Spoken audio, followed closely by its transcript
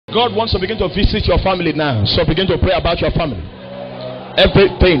God wants to begin to visit your family now. So begin to pray about your family.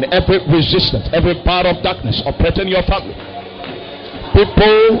 Everything, every resistance, every power of darkness operating in your family.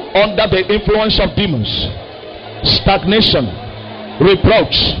 People under the influence of demons, stagnation,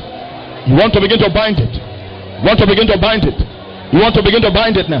 reproach. You want to begin to bind it. You want to begin to bind it. You want to begin to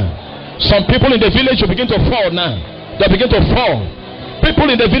bind it now. Some people in the village will begin to fall now. They begin to fall. People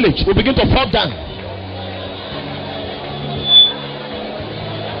in the village will begin to fall down.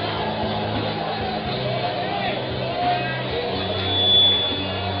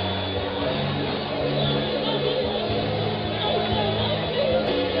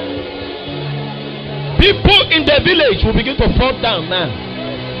 People in the village will begin to fall down now.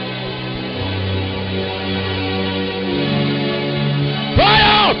 Cry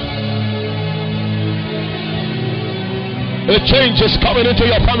out! A change is coming into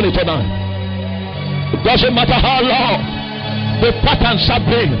your family tonight. It doesn't matter how long the patterns have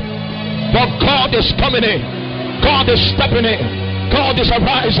been, but God is coming in. God is stepping in. God is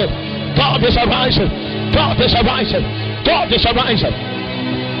arising. God is arising. God is arising. God is arising.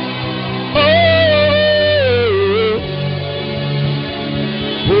 Oh!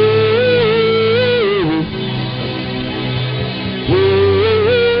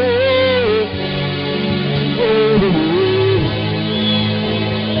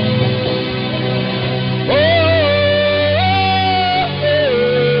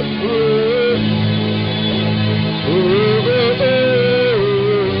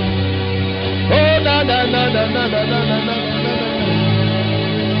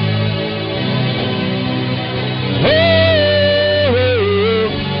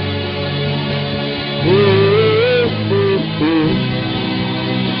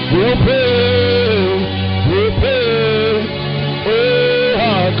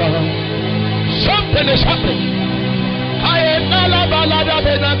 Something is happening.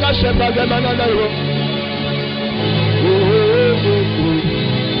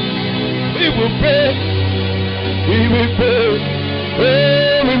 We will pray. We will pray. We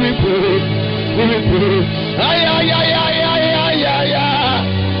will pray. We will pray. Ay, ay, ay, ay, ay, ay, ay, ay.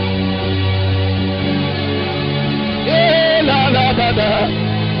 Eh, la, la, la, la.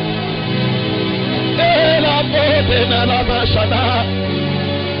 Eh, la, bote, na, la, bashana.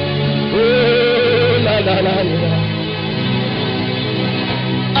 Oh, la, la, la, la.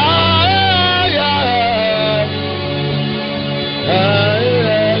 Ay, ay, ay, ay,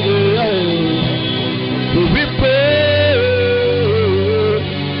 ay. We will pray.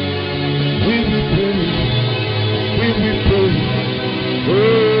 We will pray. We will pray. Oh.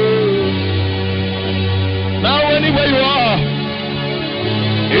 Now, anywhere you are,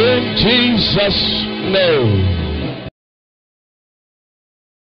 in Jesus' name.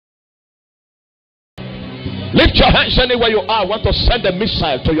 Lift your hands anywhere you are. Want to send a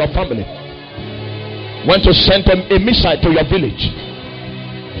missile to your family. Want to send a missile to your village.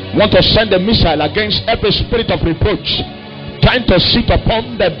 Want to send a missile against every spirit of reproach trying to sit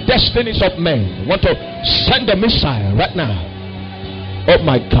upon the destinies of men. Want to send a missile right now. Oh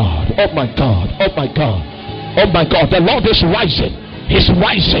my God. Oh my God. Oh my God. Oh my God. The Lord is rising. He's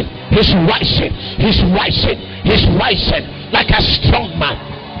rising. He's rising. He's rising. He's rising like a strong man.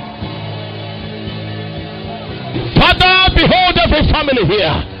 Father, behold every family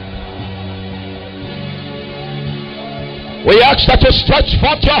here. We ask that you stretch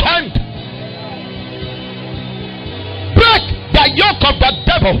forth your hand. Break the yoke of the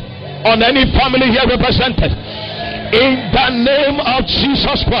devil on any family here represented. In the name of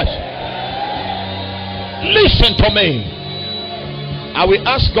Jesus Christ. Listen to me. I will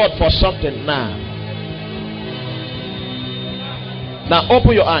ask God for something now. Now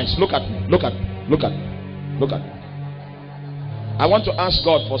open your eyes. Look at me. Look at me. Look at me. Look at me. I want to ask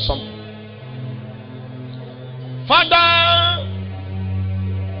God for something. Father,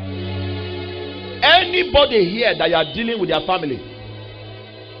 anybody here that you are dealing with their family,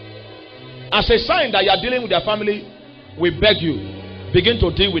 as a sign that you are dealing with their family, we beg you, begin to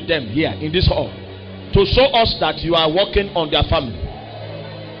deal with them here in this hall to show us that you are working on their family.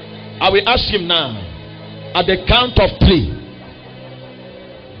 I will ask him now, at the count of 3,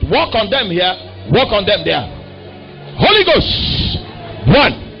 work on them here, work on them there. Holy Ghost.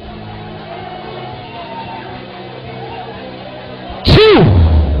 1, 2,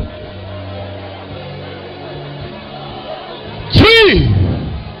 3.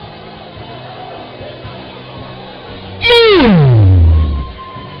 Move.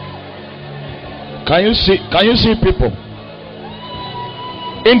 Can you see people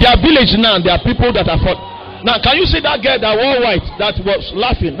in their village now? There are people that are fought. Now can you see that girl that wore white that was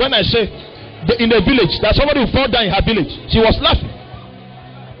laughing when I say in the village that somebody who fell down in her village? She was laughing.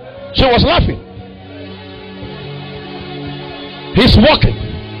 She was laughing. He's walking.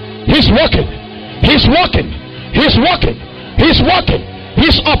 He's walking. He's walking. He's walking. He's walking.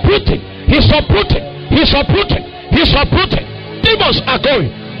 He's uprooting. He's uprooting. He's uprooting. He's uprooting. Demons are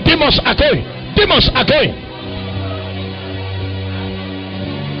going. Demons are going. Demons are going.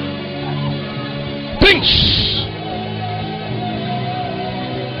 Things.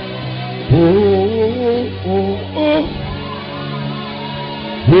 Oh, oh, oh.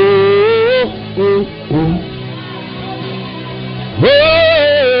 Oh, oh, oh. Oh, oh,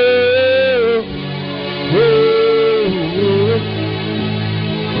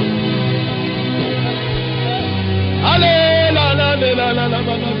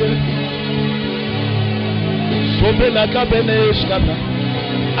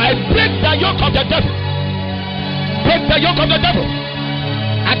 I break the yoke of the devil. Break the yoke of the devil.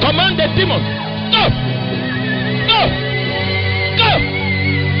 I command the demon. Go. Go. Go.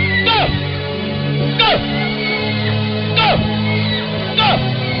 Go. Go. Go. Go.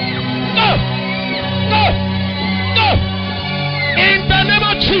 Go. Go. Go. In the name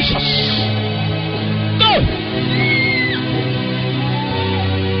of Jesus. Go.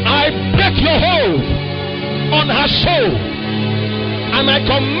 I break your hold on her soul. And I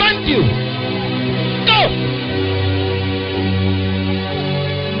command you. Go.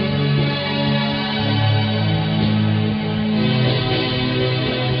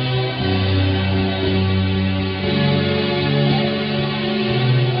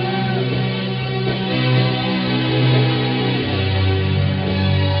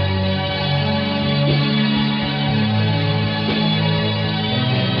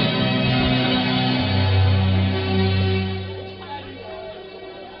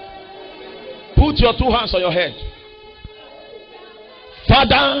 Put your two hands on your head.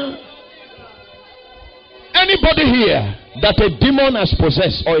 Father, anybody here that a demon has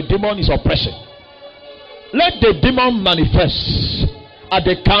possessed or a demon is oppressing, let the demon manifest at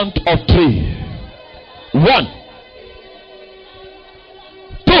the count of 3. 1,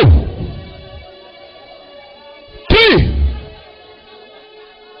 2, 3.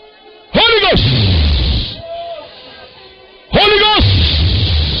 Holy Ghost. Holy Ghost.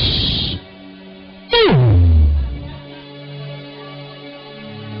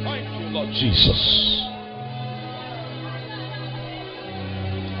 Thank you, Lord Jesus.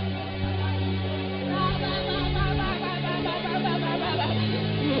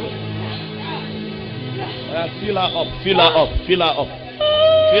 Fill her up, fill her up, fill her up,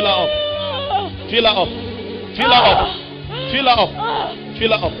 fill her up, fill her up, fill her up, fill her up,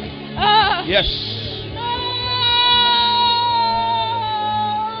 fill her up. Yes.